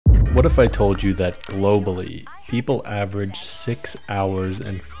What if I told you that globally, people average 6 hours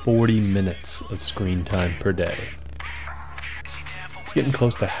and 40 minutes of screen time per day? It's getting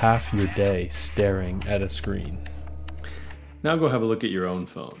close to half your day staring at a screen. Now go have a look at your own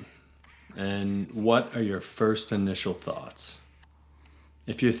phone. And what are your first initial thoughts?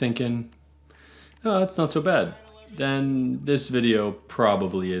 If you're thinking, oh, that's not so bad, then this video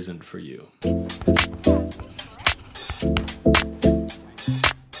probably isn't for you.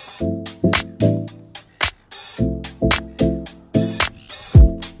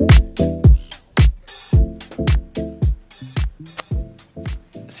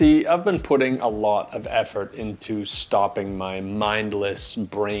 See, I've been putting a lot of effort into stopping my mindless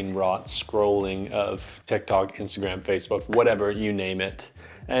brain rot scrolling of TikTok, Instagram, Facebook, whatever, you name it.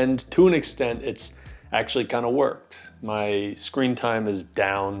 And to an extent, it's actually kind of worked. My screen time is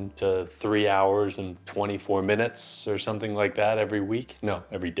down to 3 hours and 24 minutes or something like that every week. No,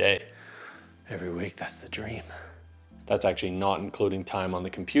 every day. Every week, that's the dream. That's actually not including time on the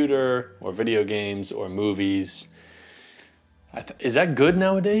computer or video games or movies. Is that good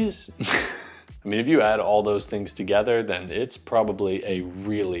nowadays? I mean, if you add all those things together, then it's probably a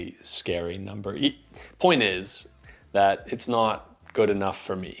really scary number. Point is that it's not good enough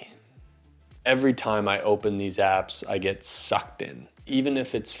for me. Every time I open these apps, I get sucked in. Even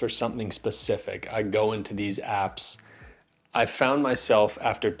if it's for something specific, I go into these apps. I found myself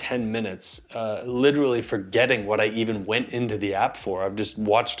after 10 minutes literally forgetting what I even went into the app for. I've just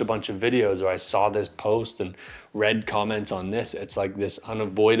watched a bunch of videos, or I saw this post and read comments on this. It's like this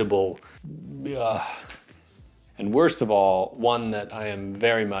unavoidable, and worst of all, one that I am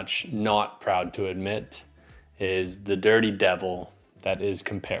very much not proud to admit is the dirty devil that is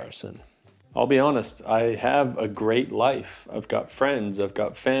comparison. I'll be honest, I have a great life. I've got friends, I've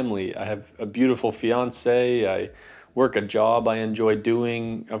got family, I have a beautiful fiance, I work a job I enjoy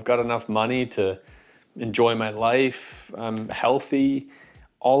doing, I've got enough money to enjoy my life, I'm healthy,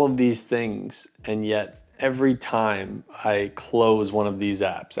 all of these things, and yet every time I close one of these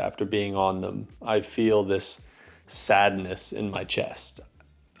apps after being on them, I feel this sadness in my chest.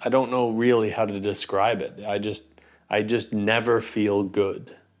 I don't know really how to describe it. I just never feel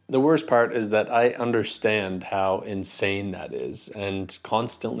good. The worst part is that I understand how insane that is and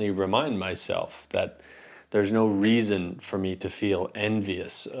constantly remind myself that there's no reason for me to feel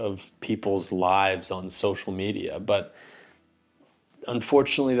envious of people's lives on social media, but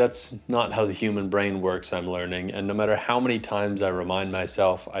unfortunately that's not how the human brain works, I'm learning, and no matter how many times I remind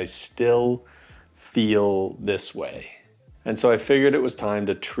myself, I still feel this way. And so I figured it was time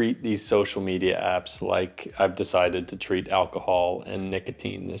to treat these social media apps like I've decided to treat alcohol and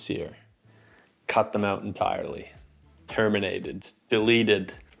nicotine this year. Cut them out entirely. Terminated,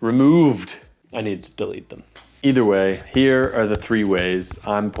 deleted, removed. I need to delete them. Either way, here are the 3 ways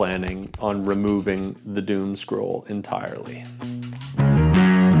I'm planning on removing the doom scroll entirely.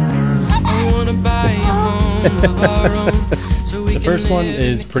 The first one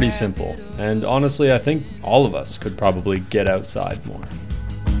is pretty simple, and honestly I think all of us could probably get outside more.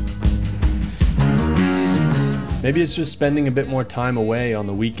 Maybe it's just spending a bit more time away on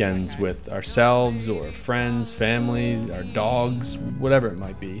the weekends with ourselves or friends, families, our dogs, whatever it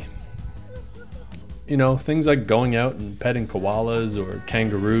might be. You know, things like going out and petting koalas or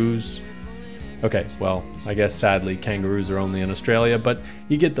kangaroos. Okay, well, I guess sadly kangaroos are only in Australia, but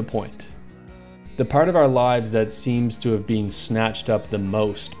you get the point. The part of our lives that seems to have been snatched up the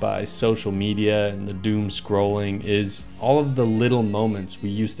most by social media and the doom scrolling is all of the little moments we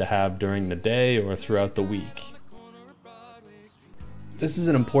used to have during the day or throughout the week. This is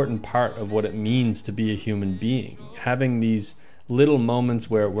an important part of what it means to be a human being, having these little moments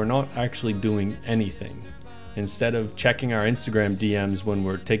where we're not actually doing anything. Instead of checking our Instagram DMs when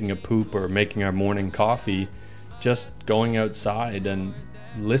we're taking a poop or making our morning coffee, just going outside and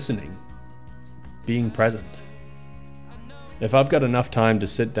listening, being present. If I've got enough time to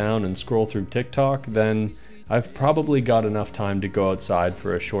sit down and scroll through TikTok, then I've probably got enough time to go outside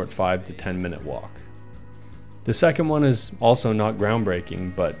for a short 5 to 10 minute walk. The second one is also not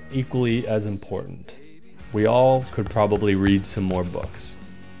groundbreaking, but equally as important. We all could probably read some more books.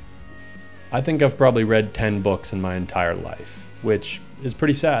 I think I've probably read 10 books in my entire life, which is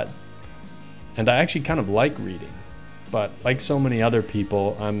pretty sad. And I actually kind of like reading, but like so many other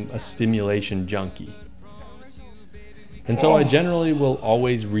people, I'm a stimulation junkie. And so I generally will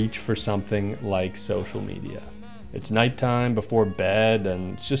always reach for something like social media. It's nighttime before bed,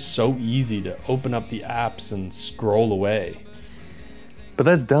 and it's just so easy to open up the apps and scroll away. But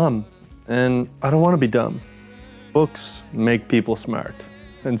that's dumb. And I don't want to be dumb. Books make people smart.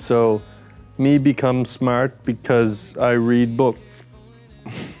 And so me become smart because I read books.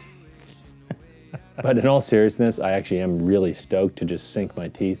 But in all seriousness, I actually am really stoked to just sink my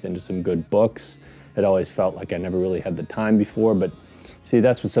teeth into some good books. It always felt like I never really had the time before, but see,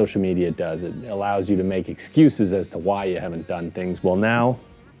 that's what social media does. It allows you to make excuses as to why you haven't done things. Well, now,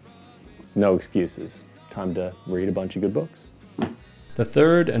 no excuses. Time to read a bunch of good books. The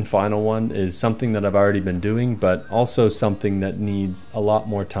third and final one is something that I've already been doing, but also something that needs a lot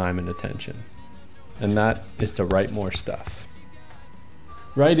more time and attention. And that is to write more stuff.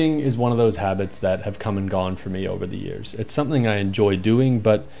 Writing is one of those habits that have come and gone for me over the years. It's something I enjoy doing,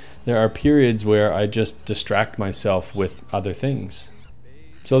 but there are periods where I just distract myself with other things.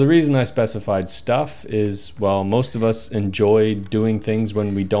 So the reason I specified stuff is, well, most of us enjoy doing things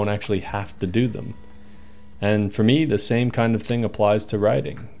when we don't actually have to do them. And for me, the same kind of thing applies to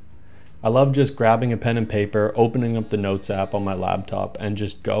writing. I love just grabbing a pen and paper, opening up the notes app on my laptop, and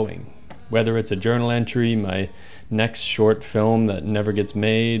just going. Whether it's a journal entry, my next short film that never gets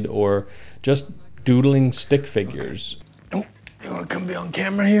made, or just doodling stick figures. Oh, you wanna come be on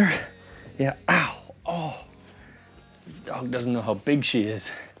camera here? Yeah, ow, oh. The dog doesn't know how big she is.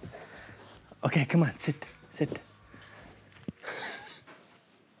 Okay, come on, sit.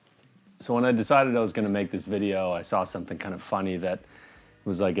 So when I decided I was gonna make this video, I saw something kind of funny that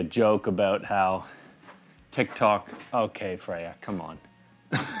was like a joke about how TikTok, okay, Freya, come on.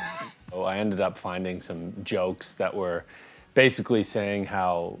 So I ended up finding some jokes that were basically saying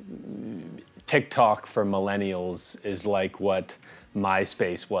how TikTok for millennials is like what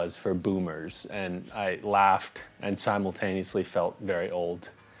MySpace was for boomers. And I laughed and simultaneously felt very old.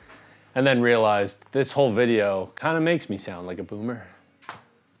 And then realized this whole video kind of makes me sound like a boomer.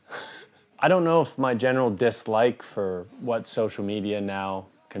 I don't know if my general dislike for what social media now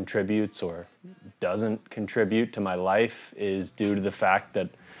contributes or doesn't contribute to my life is due to the fact that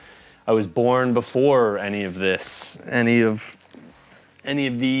I was born before any of this, any of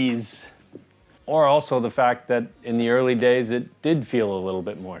these, or also the fact that in the early days it did feel a little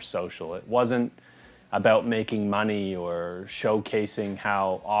bit more social. It wasn't about making money or showcasing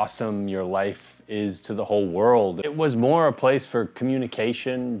how awesome your life is to the whole world. It was more a place for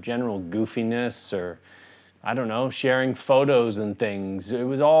communication, general goofiness, or I don't know, sharing photos and things. It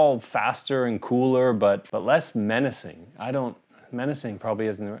was all faster and cooler, but less menacing. Menacing probably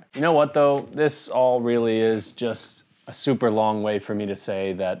isn't the right. You know what though? This all really is just a super long way for me to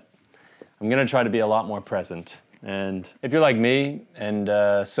say that I'm gonna try to be a lot more present. And if you're like me and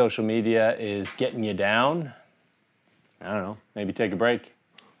social media is getting you down, I don't know, maybe take a break.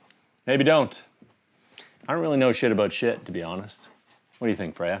 Maybe don't. I don't really know shit about shit, to be honest. What do you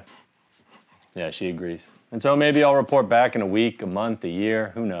think, Freya? Yeah, she agrees. And so maybe I'll report back in a week, a month, a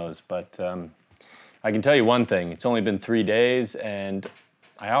year, who knows, but I can tell you one thing, it's only been 3 days and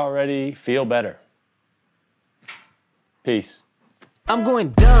I already feel better. Peace. I'm going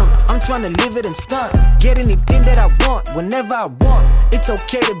dumb, I'm trying to live it and stunt. Get anything that I want, whenever I want. It's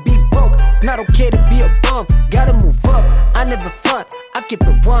okay to be broke, it's not okay to be a bum. Gotta move up, I never front, I keep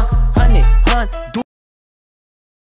it 100,